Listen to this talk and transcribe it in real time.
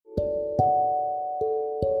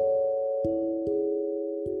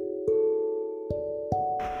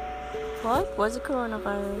What? What's the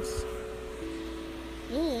coronavirus?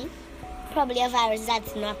 Probably a virus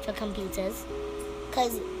that's not for computers.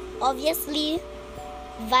 Because obviously,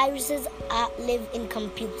 viruses live in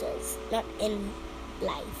computers, not in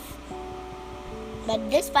life. But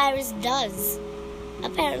this virus does.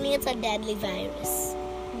 Apparently, it's a deadly virus.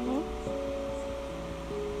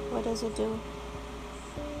 What does it do?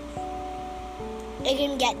 It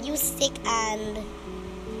can get you sick and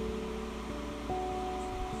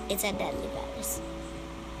it's a deadly virus.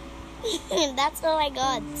 That's all I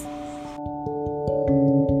got.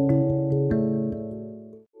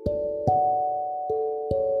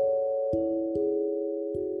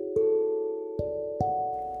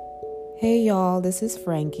 Hey y'all, this is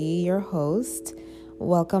Frankie, your host.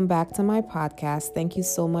 Welcome back to my podcast. Thank you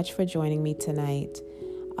so much for joining me tonight.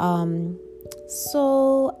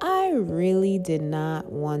 So I really did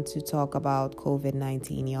not want to talk about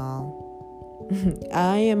COVID-19, y'all.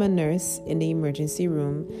 I am a nurse in the emergency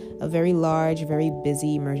room, a very large, very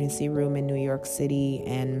busy emergency room in New York City,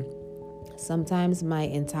 and sometimes my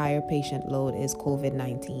entire patient load is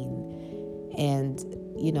COVID-19. And,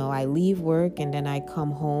 I leave work and then I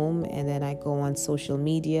come home and then I go on social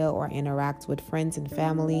media or interact with friends and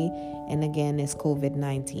family, and again, it's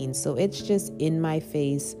COVID-19. So it's just in my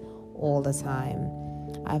face all the time.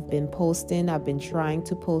 I've been trying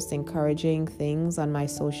to post encouraging things on my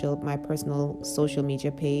personal social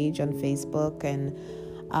media page on Facebook, and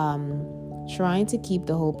trying to keep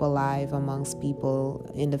the hope alive amongst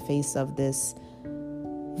people in the face of this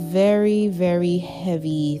very, very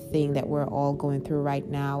heavy thing that we're all going through right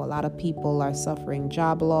now. A lot of people are suffering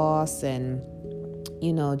job loss and,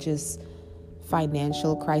 just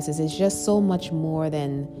financial crisis. It's just so much more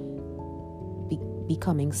than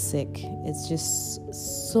becoming sick. It's just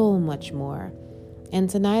so much more. And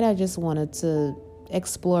tonight I just wanted to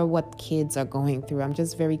explore what kids are going through. I'm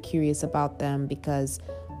just very curious about them because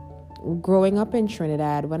growing up in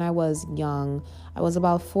Trinidad, when I was young, I was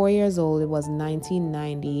about 4 years old. It was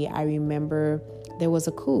 1990. I remember there was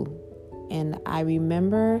a coup. And I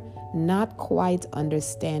remember not quite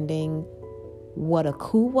understanding what a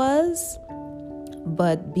coup was.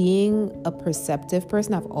 But being a perceptive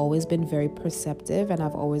person, I've always been very perceptive and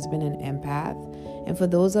I've always been an empath. And for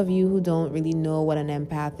those of you who don't really know what an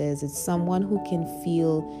empath is, it's someone who can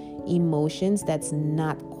feel emotions that's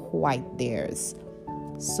not quite theirs.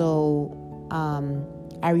 So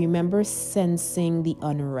I remember sensing the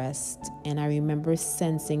unrest, and I remember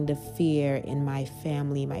sensing the fear in my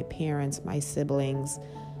family, my parents, my siblings.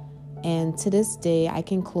 And to this day, I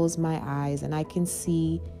can close my eyes and I can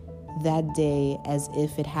see that day as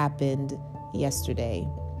if it happened yesterday.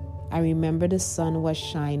 I remember the sun was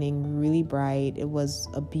shining really bright. It was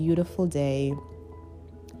a beautiful day.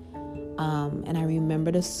 And I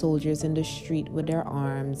remember the soldiers in the street with their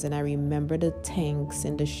arms, and I remember the tanks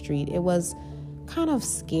in the street. It was kind of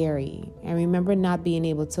scary. I remember not being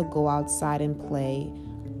able to go outside and play.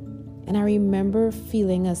 And I remember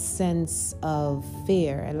feeling a sense of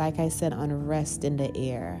fear, and like I said, unrest in the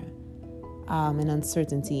air. And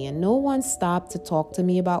uncertainty, and no one stopped to talk to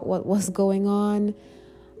me about what was going on.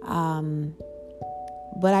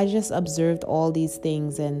 But I just observed all these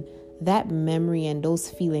things, and that memory and those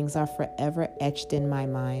feelings are forever etched in my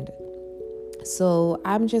mind. So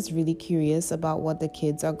I'm just really curious about what the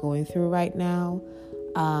kids are going through right now.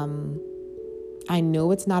 I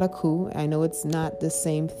know it's not a coup. I know it's not the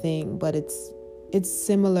same thing, but it's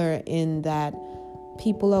similar in that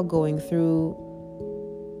people are going through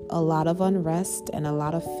a lot of unrest and a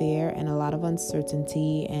lot of fear and a lot of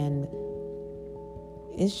uncertainty, and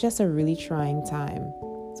it's just a really trying time.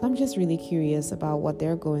 So I'm just really curious about what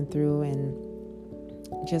they're going through, and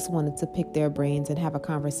just wanted to pick their brains and have a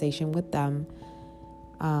conversation with them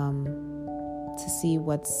to see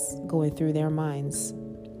what's going through their minds.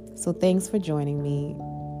 So thanks for joining me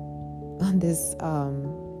on this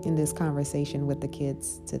in this conversation with the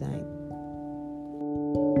kids tonight.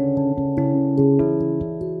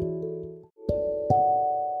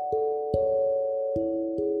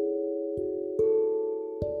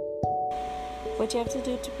 What do you have to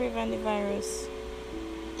do to prevent the virus?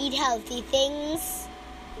 Eat healthy things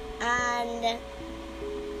and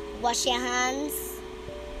wash your hands.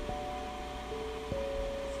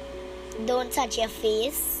 Don't touch your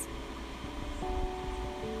face.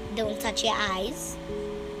 Don't touch your eyes.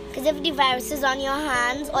 Because if the virus is on your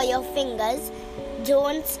hands or your fingers,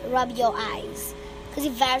 don't rub your eyes. Because the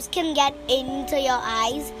virus can get into your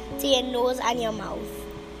eyes, to your nose and your mouth.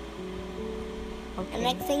 Okay. And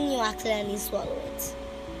next thing you accidentally swallow it.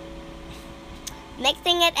 Next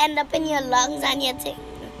thing it end up in your lungs and your teeth.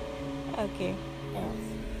 Okay.